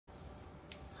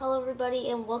Hello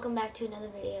everybody and welcome back to another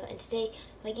video, and today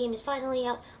my game is finally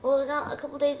out. Well, it was out a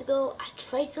couple days ago. I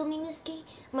tried filming this game,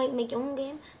 my own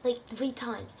game, like 3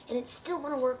 times, and it still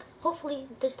want to work. Hopefully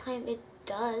this time it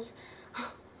does.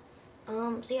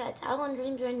 So yeah, it's out on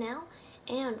Dreams right now,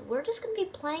 and we're just going to be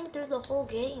playing through the whole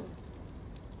game.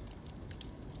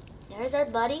 There's our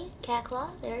buddy,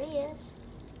 Catclaw, there he is.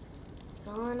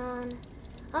 Going on.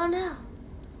 Oh no!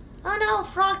 Oh no,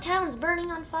 Frog Town's burning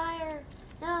on fire!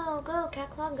 No, go,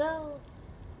 Catclaw, go.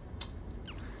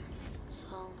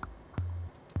 So,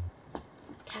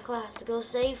 Catclaw has to go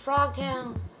save Frog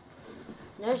Town.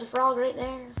 There's a frog right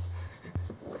there.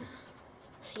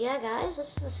 So yeah, guys,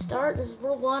 let's start. This is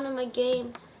world 1 of my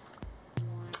game.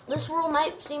 This world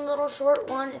might seem a little short.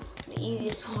 1, it's the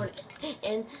easiest one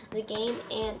in the game.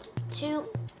 And 2,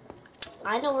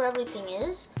 I know where everything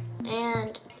is.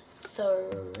 And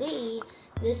 3,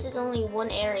 this is only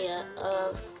one area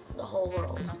of the whole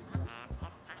world.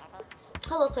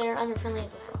 Hello player, I'm your friendly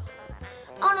evil frog.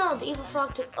 Oh no, the evil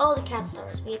frog took all the cat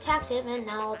stars. We attacked him and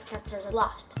now all the cat stars are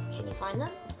lost. Can you find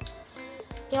them?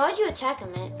 Yeah, why'd you attack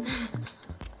him, man?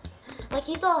 Like,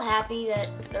 he's all happy that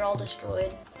they're all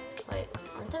destroyed. Wait,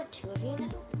 aren't there 2 of you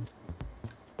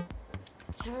now?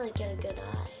 Can't really get a good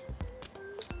eye.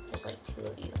 There's like 2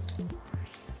 of you.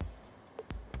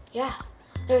 Yeah,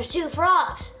 there's 2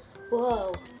 frogs!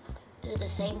 Whoa. Is it the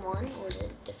same one or is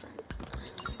it different? I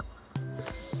don't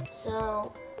know.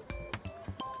 So,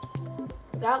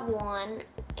 we got 1,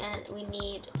 and we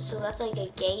need, so that's like a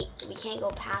gate. We can't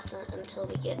go past it until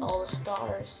we get all the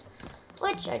stars,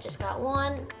 which I just got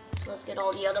 1. So let's get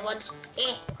all the other ones.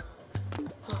 Eh.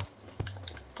 Huh.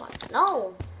 What?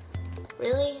 No!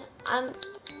 Really?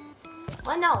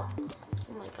 Why no?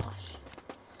 Oh my gosh.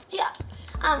 So yeah,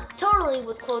 I'm totally,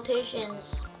 with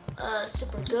quotations,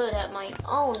 super good at my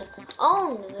own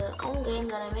game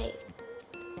that I made.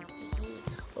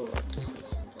 Oh, I just see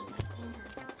something back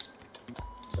there.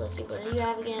 So let's see, what do you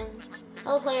have again?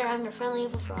 Hello player, I'm your friendly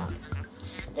evil frog.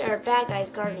 There are bad guys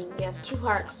guarding. You have 2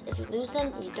 hearts. If you lose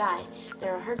them, you die.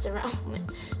 There are hearts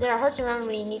around. There are hearts around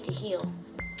when you need to heal.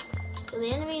 So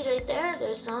the enemies right there.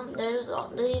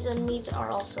 These enemies are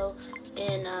also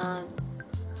in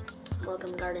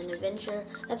Welcome Garden Adventure.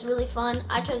 That's really fun.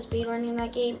 I tried speedrunning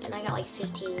that game and I got like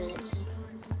 15 minutes.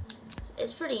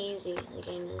 It's pretty easy, the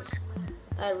game is.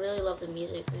 I really love the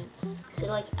music, man. So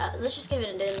like, let's just give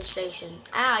it a demonstration.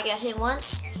 I got hit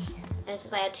once, and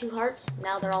since I had 2 hearts,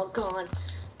 now they're all gone.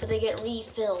 But they get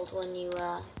refilled when you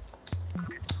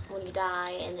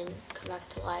die and then come back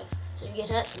to life. So you get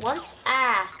hit once,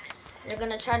 you're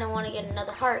gonna try to want to get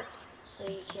another heart so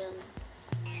you can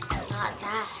not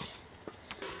die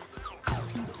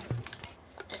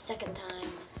a second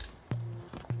time.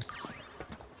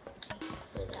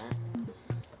 For that.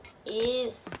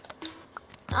 Ew.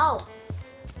 Oh,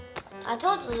 I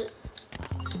told you.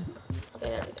 Okay,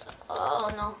 there we go. Oh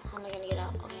no, how am I gonna get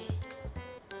out? Okay.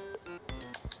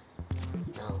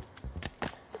 No.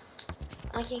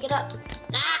 I can't get up.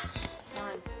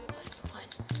 Fine,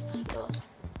 go up.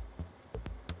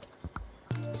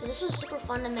 So this was super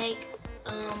fun to make.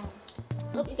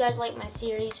 Hope you guys like my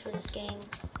series for this game.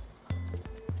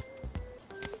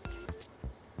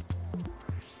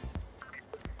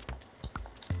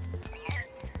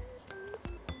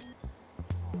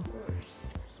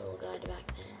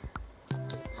 Back there.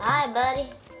 Hi, buddy.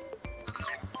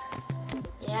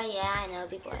 Yeah, I know.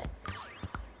 Be quiet.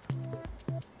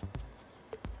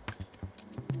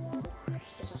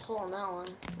 There's a hole in that one.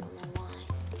 I don't know why.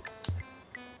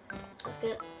 That's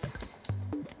good.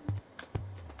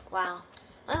 Wow.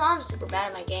 My mom's super bad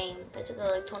at my game. It took her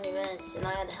like 20 minutes, and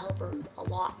I had to help her a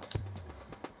lot.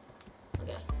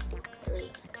 Okay.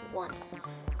 3, 2, 1.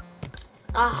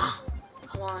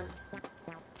 Come on.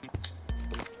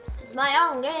 It's my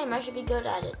own game. I should be good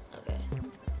at it. Okay.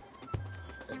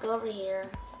 Let's go over here.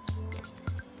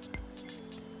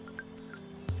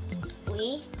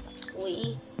 We.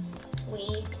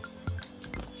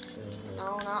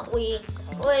 No, not we.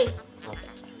 Wait. Okay.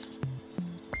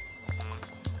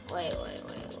 Wait.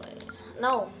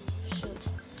 No. Shoot.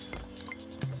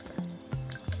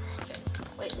 Okay.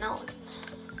 Wait, no.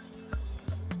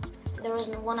 There was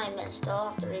one I missed. I'll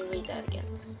have to reread that again.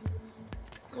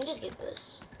 Let me just get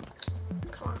this.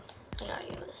 Come on, I gotta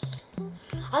get this.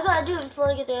 I gotta do it before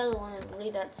I get the other one and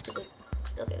read that stupid.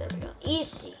 Okay, there we go.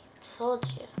 Easy. Told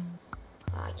you.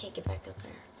 Oh, I can't get back up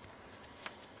there.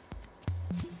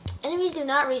 Enemies do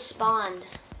not respawn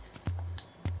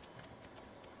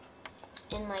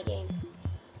in my game.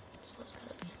 So let's go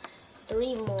up here.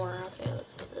 3 more. Okay,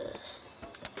 let's do this.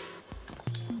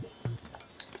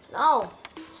 No!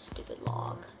 Stupid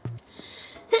log.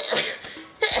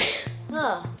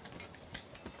 Ugh.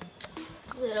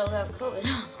 they don't have COVID.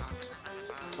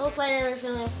 We'll play never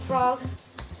feeling a frog.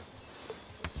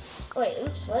 Wait,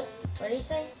 oops, what? What did he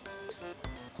say?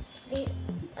 I think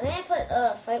I put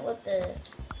fight what the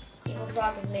evil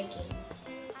frog is making.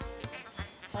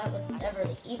 Fight whatever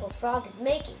the evil frog is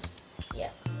making. Yeah.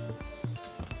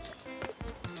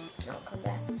 No, come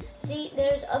back. See,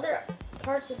 there's other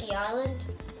parts of the island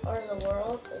or the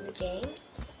world in the game.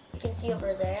 You can see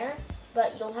over there,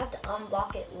 but you'll have to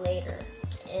unlock it later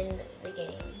in the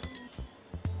game.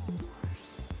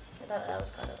 I thought that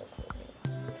was kind of a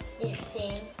cool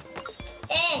thing.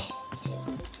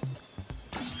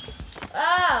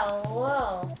 Oh,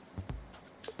 whoa.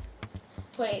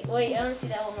 Wait, I want to see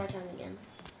that one more time again.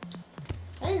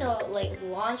 I didn't know it, like,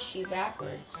 launched you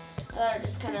backwards. I thought it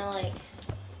just kind of, like,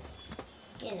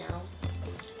 you know,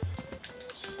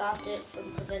 stopped it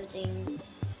from preventing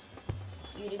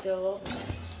you to go over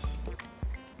there.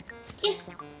 Yeah.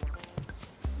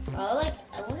 Well, like,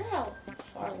 I wonder how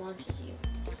far it launches you.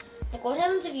 Like, what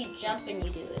happens if you jump and you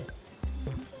do it?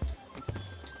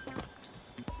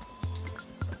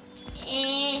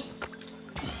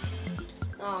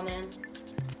 Oh man,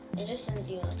 it just sends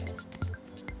you up there.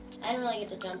 I didn't really get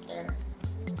to jump there.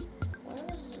 Where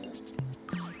was it?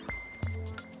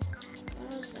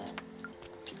 Where was that?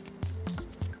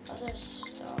 Other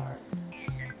star.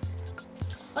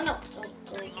 Oh no! Don't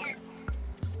go there.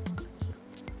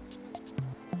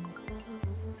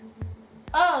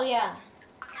 Oh yeah.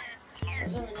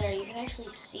 It's over there. You can actually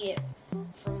see it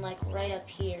from like right up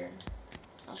here.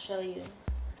 I'll show you.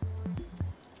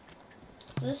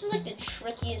 So this is like the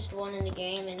trickiest one in the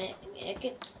game, and it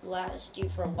could last you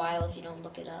for a while if you don't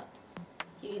look it up.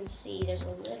 You can see there's a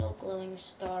little glowing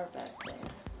star back there.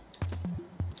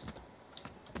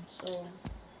 So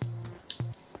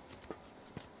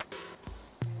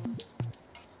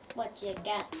what you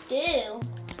got to do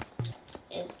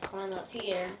is climb up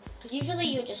here, because usually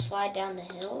you just slide down the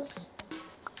hills.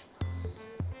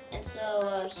 And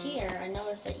so here I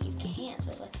noticed that you can't. So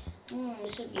I was like,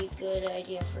 this would be a good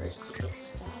idea for a secret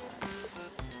star.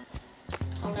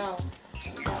 Oh no,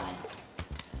 don't die.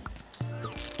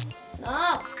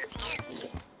 No!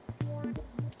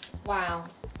 Wow.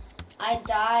 I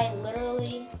die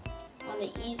literally on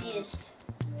the easiest,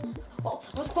 well,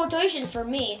 with quotations for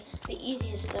me, the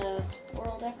easiest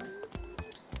world ever.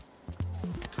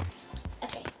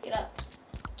 Okay, get up.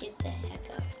 Get the heck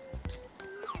up.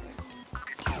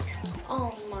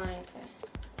 Oh my, okay.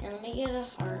 And let me get a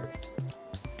heart.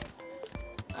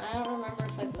 I don't remember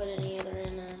if I put any other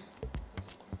in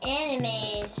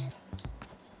enemies.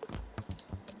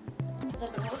 Because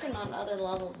I've been working on other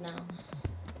levels now.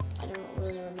 I don't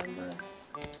really remember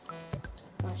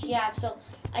much. Yeah, so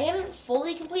I haven't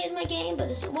fully completed my game, but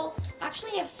this, well,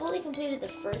 actually I've fully completed the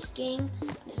first game.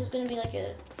 This is going to be like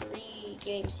a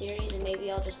 3-game series, and maybe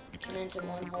I'll just turn it into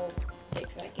one whole big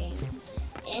fat game.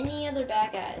 Any other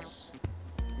bad guys?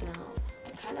 No. I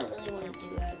kind of really want to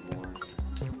do that more.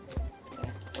 Okay.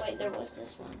 Wait, there was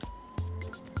this one.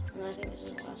 And I think this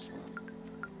is the last one.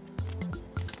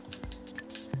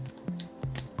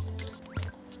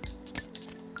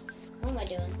 What am I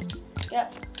doing?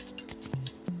 Yep.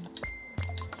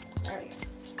 There we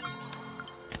go.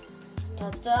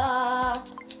 Ta-da!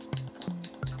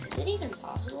 Is it even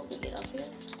possible to get up here?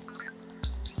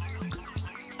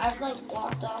 I've like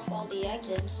blocked off all the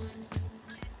exits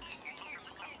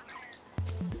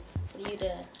for you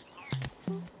to.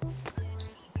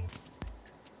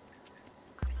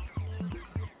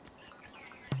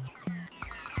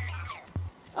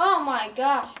 Oh my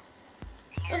gosh!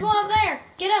 There's one up there!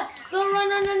 Get up! Go run,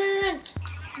 run, run, run,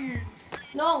 run!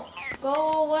 No! Go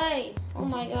away! Oh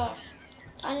my gosh.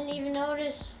 I didn't even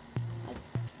notice.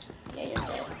 Yeah, you're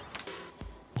dead.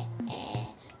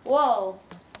 Whoa!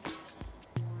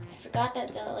 I forgot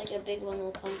that like a big one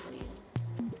will come for you.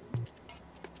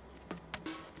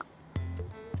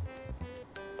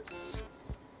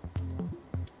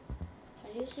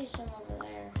 I do see some over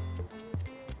there.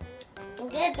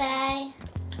 Goodbye!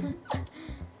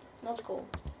 That's cool.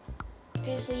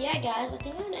 Okay, so yeah, guys, I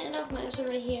think I'm gonna end off my episode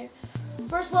right here.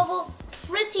 First level,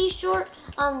 pretty short,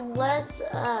 unless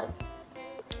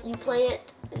you play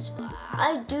it.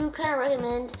 I do kind of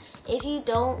recommend, if you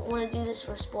don't want to do this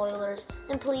for spoilers,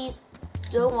 then please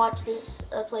don't watch this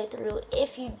playthrough.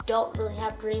 If you don't really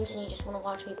have dreams and you just want to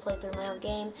watch me play through my own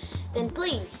game, then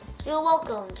please feel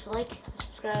welcome to like,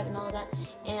 subscribe, and all of that,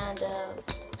 and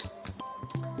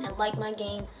like my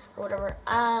game or whatever.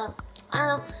 I don't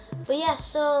know, but yeah.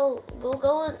 So we'll go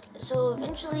on. So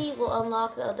eventually we'll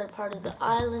unlock the other part of the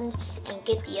island and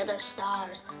get the other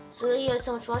stars. So thank you guys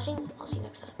so much for watching. I'll see you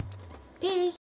next time. Peace.